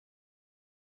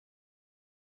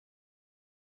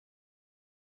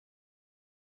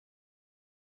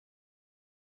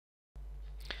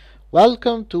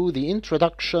Welcome to the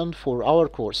introduction for our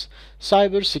course,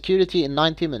 Cybersecurity in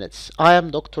 90 Minutes. I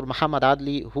am Dr. Muhammad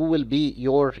Adli, who will be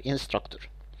your instructor.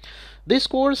 This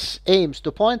course aims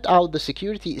to point out the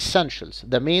security essentials,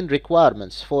 the main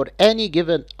requirements for any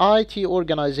given IT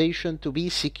organization to be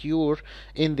secure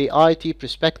in the IT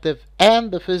perspective and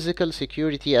the physical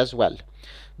security as well.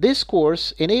 This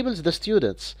course enables the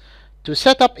students to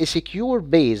set up a secure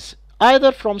base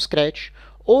either from scratch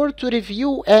or to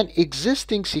review an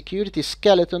existing security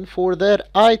skeleton for their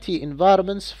IT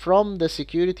environments from the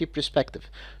security perspective,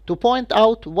 to point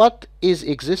out what is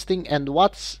existing and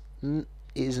what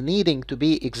is needing to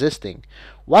be existing,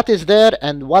 what is there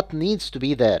and what needs to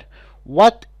be there,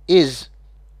 what is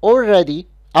already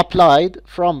applied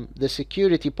from the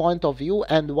security point of view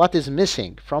and what is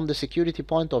missing from the security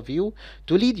point of view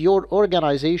to lead your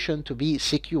organization to be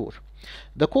secure.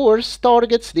 The course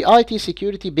targets the IT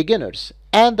security beginners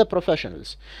and the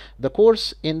professionals. The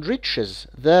course enriches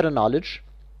their knowledge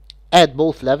at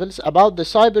both levels about the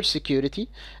cybersecurity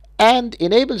and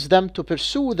enables them to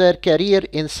pursue their career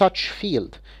in such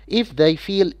field if they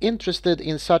feel interested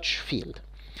in such field.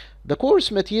 The course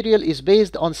material is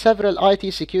based on several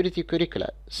IT security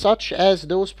curricula, such as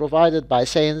those provided by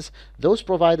SANS, those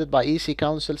provided by EC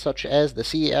Council, such as the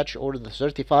CEH or the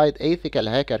Certified Ethical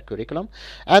Hacker Curriculum,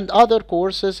 and other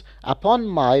courses upon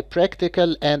my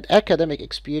practical and academic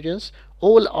experience.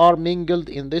 All are mingled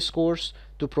in this course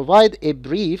to provide a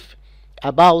brief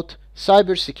about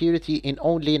cybersecurity in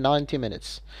only 90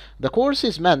 minutes. The course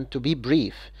is meant to be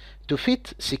brief, to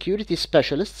fit security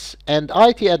specialists and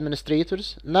IT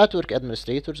administrators, network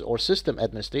administrators or system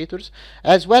administrators,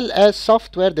 as well as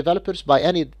software developers by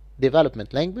any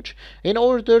development language, in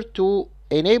order to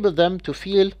enable them to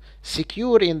feel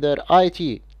secure in their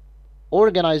IT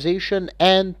organization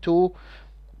and to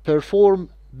perform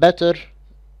better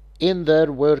in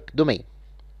their work domain.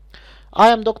 I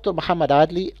am Dr. Muhammad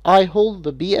Adli. I hold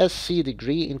the BSc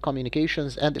degree in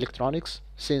Communications and Electronics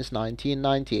since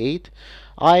 1998.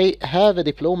 I have a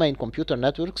diploma in Computer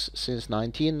Networks since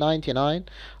 1999.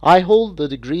 I hold the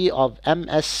degree of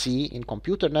MSc in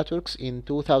Computer Networks in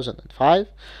 2005.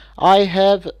 I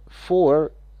have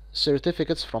 4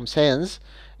 certificates from SANS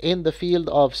in the field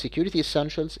of security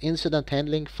essentials, incident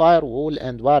handling, firewall,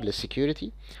 and wireless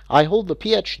security. I hold the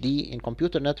PhD in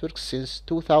computer networks since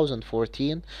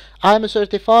 2014. I am a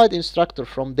certified instructor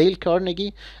from Dale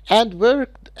Carnegie and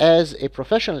worked as a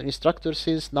professional instructor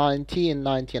since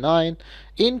 1999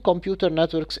 in computer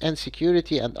networks and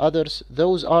security and others.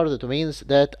 Those are the domains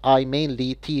that I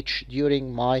mainly teach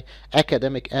during my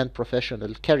academic and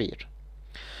professional career.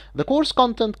 The course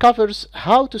content covers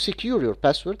how to secure your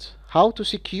passwords, how to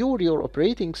secure your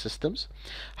operating systems,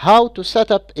 how to set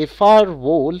up a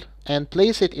firewall and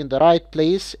place it in the right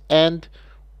place and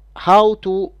how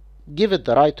to give it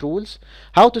the right rules,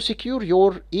 how to secure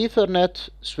your Ethernet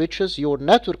switches, your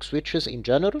network switches in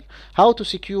general, how to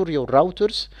secure your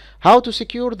routers, how to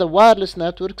secure the wireless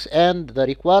networks and the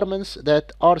requirements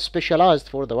that are specialized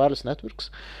for the wireless networks,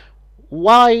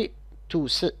 why to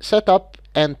set up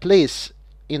and place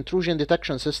intrusion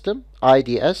detection system,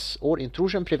 IDS, or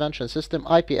intrusion prevention system,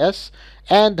 IPS,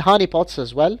 and honeypots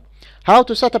as well, how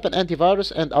to set up an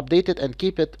antivirus and update it and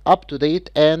keep it up to date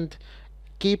and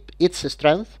keep its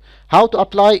strength, how to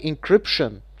apply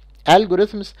encryption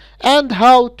algorithms, and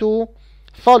how to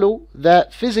follow the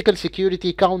physical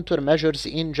security countermeasures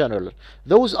in general.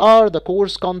 Those are the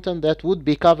course content that would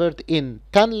be covered in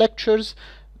 10 lectures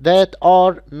that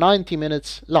are 90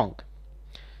 minutes long.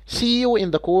 See you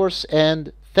in the course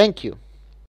and thank you.